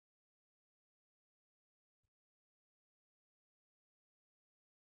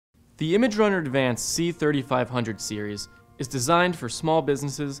The imageRUNNER ADVANCE C3500 Series is designed for small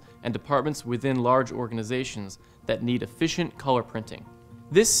businesses and departments within large organizations that need efficient color printing.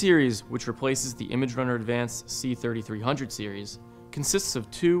 This series, which replaces the imageRUNNER ADVANCE C3300 Series, consists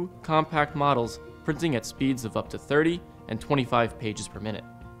of two compact models printing at speeds of up to 30 and 25 pages per minute.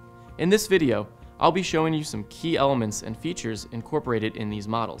 In this video, I'll be showing you some key elements and features incorporated in these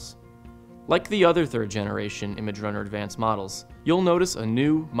models. Like the other third-generation imageRUNNER ADVANCE models, you'll notice a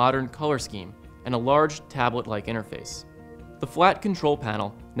new, modern color scheme and a large tablet-like interface. The flat control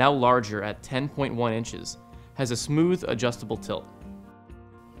panel, now larger at 10.1 inches, has a smooth, adjustable tilt.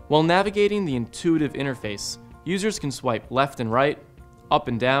 While navigating the intuitive interface, users can swipe left and right, up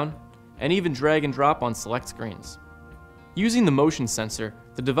and down, and even drag and drop on select screens. Using the motion sensor,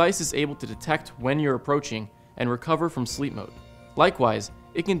 the device is able to detect when you're approaching and recover from sleep mode. Likewise,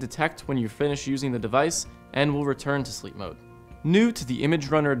 it can detect when you finish using the device and will return to sleep mode. New to the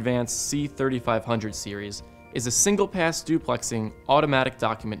imageRUNNER ADVANCE C3500 series is a single-pass duplexing automatic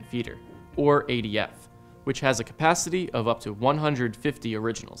document feeder, or ADF, which has a capacity of up to 150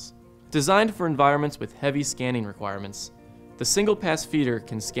 originals. Designed for environments with heavy scanning requirements, the single-pass feeder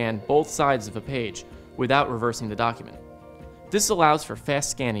can scan both sides of a page without reversing the document. This allows for fast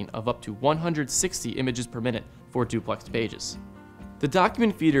scanning of up to 160 images per minute for duplexed pages. The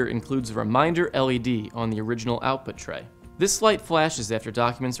document feeder includes a reminder LED on the original output tray. This light flashes after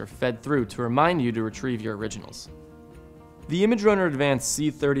documents are fed through to remind you to retrieve your originals. The imageRUNNER ADVANCE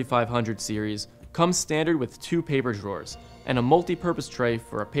C3500 series comes standard with two paper drawers and a multi-purpose tray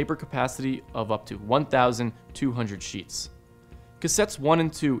for a paper capacity of up to 1,200 sheets. Cassettes 1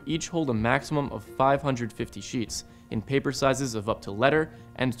 and 2 each hold a maximum of 550 sheets in paper sizes of up to letter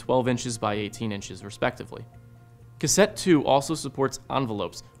and 12 inches by 18 inches respectively. Cassette 2 also supports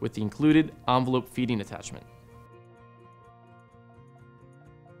envelopes with the included envelope feeding attachment.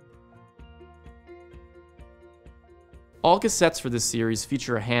 All cassettes for this series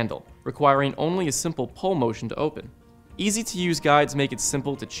feature a handle, requiring only a simple pull motion to open. Easy-to-use guides make it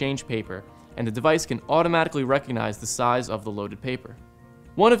simple to change paper, and the device can automatically recognize the size of the loaded paper.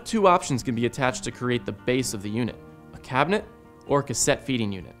 One of two options can be attached to create the base of the unit, a cabinet or a cassette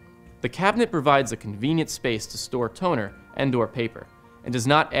feeding unit. The cabinet provides a convenient space to store toner and/or paper, and does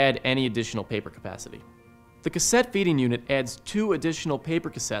not add any additional paper capacity. The cassette feeding unit adds two additional paper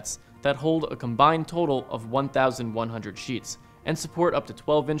cassettes that hold a combined total of 1,100 sheets and support up to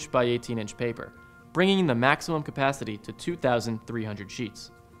 12-inch by 18-inch paper, bringing the maximum capacity to 2,300 sheets.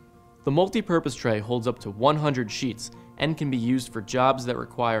 The multi-purpose tray holds up to 100 sheets and can be used for jobs that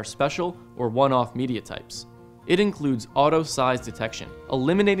require special or one-off media types. It includes auto size detection,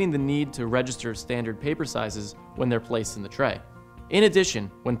 eliminating the need to register standard paper sizes when they're placed in the tray. In addition,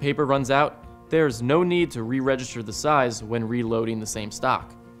 when paper runs out, there is no need to re-register the size when reloading the same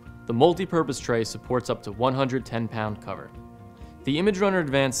stock. The multi-purpose tray supports up to 110-pound cover. The imageRUNNER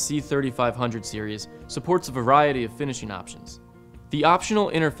ADVANCE C3500 series supports a variety of finishing options. The optional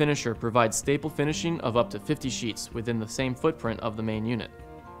inner finisher provides staple finishing of up to 50 sheets within the same footprint of the main unit.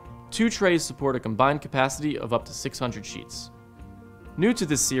 Two trays support a combined capacity of up to 600 sheets. New to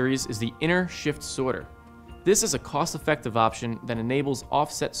this series is the inner shift sorter. This is a cost-effective option that enables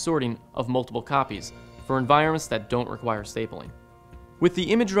offset sorting of multiple copies for environments that don't require stapling. With the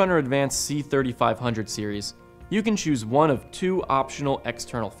imageRUNNER ADVANCE C3500 series, you can choose one of two optional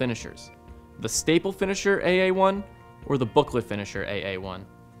external finishers, the staple finisher AA1 or the booklet finisher AA1.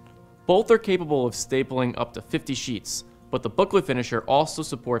 Both are capable of stapling up to 50 sheets, but the booklet finisher also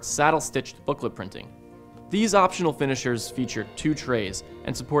supports saddle-stitched booklet printing. These optional finishers feature two trays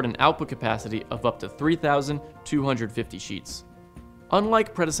and support an output capacity of up to 3,250 sheets.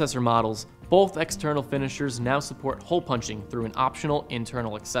 Unlike predecessor models, both external finishers now support hole punching through an optional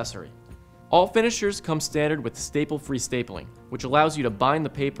internal accessory. All finishers come standard with staple-free stapling, which allows you to bind the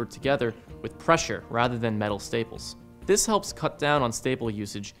paper together with pressure rather than metal staples. This helps cut down on staple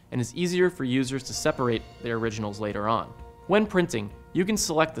usage and is easier for users to separate their originals later on. When printing, you can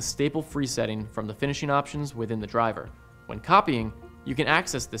select the staple-free setting from the finishing options within the driver. When copying, you can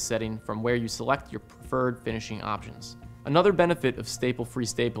access this setting from where you select your preferred finishing options. Another benefit of staple-free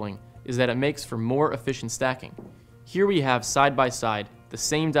stapling is that it makes for more efficient stacking. Here we have side by side the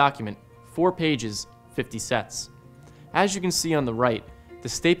same document, 4 pages, 50 sets. As you can see on the right, the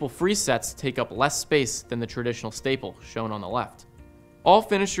staple-free sets take up less space than the traditional staple shown on the left. All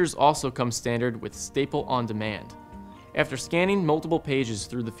finishers also come standard with Staple on Demand. After scanning multiple pages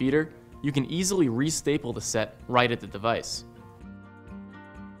through the feeder, you can easily re-staple the set right at the device.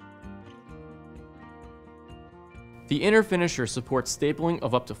 The inner finisher supports stapling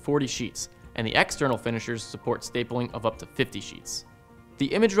of up to 40 sheets, and the external finishers support stapling of up to 50 sheets. The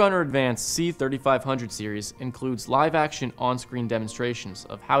imageRUNNER ADVANCE C3500 Series includes live-action on-screen demonstrations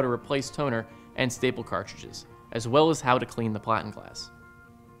of how to replace toner and staple cartridges, as well as how to clean the platen glass.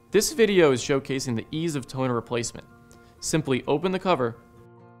 This video is showcasing the ease of toner replacement. Simply open the cover,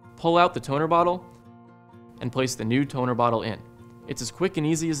 pull out the toner bottle, and place the new toner bottle in. It's as quick and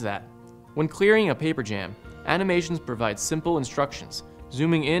easy as that. When clearing a paper jam, Animations provides simple instructions,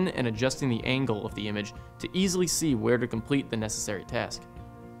 zooming in and adjusting the angle of the image to easily see where to complete the necessary task.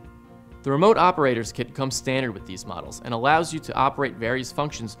 The Remote Operators Kit comes standard with these models and allows you to operate various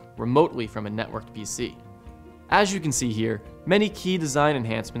functions remotely from a networked PC. As you can see here, many key design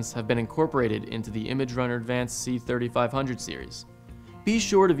enhancements have been incorporated into the imageRUNNER ADVANCE C3500 series. Be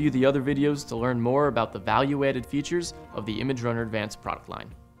sure to view the other videos to learn more about the value-added features of the imageRUNNER ADVANCE product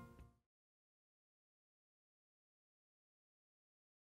line.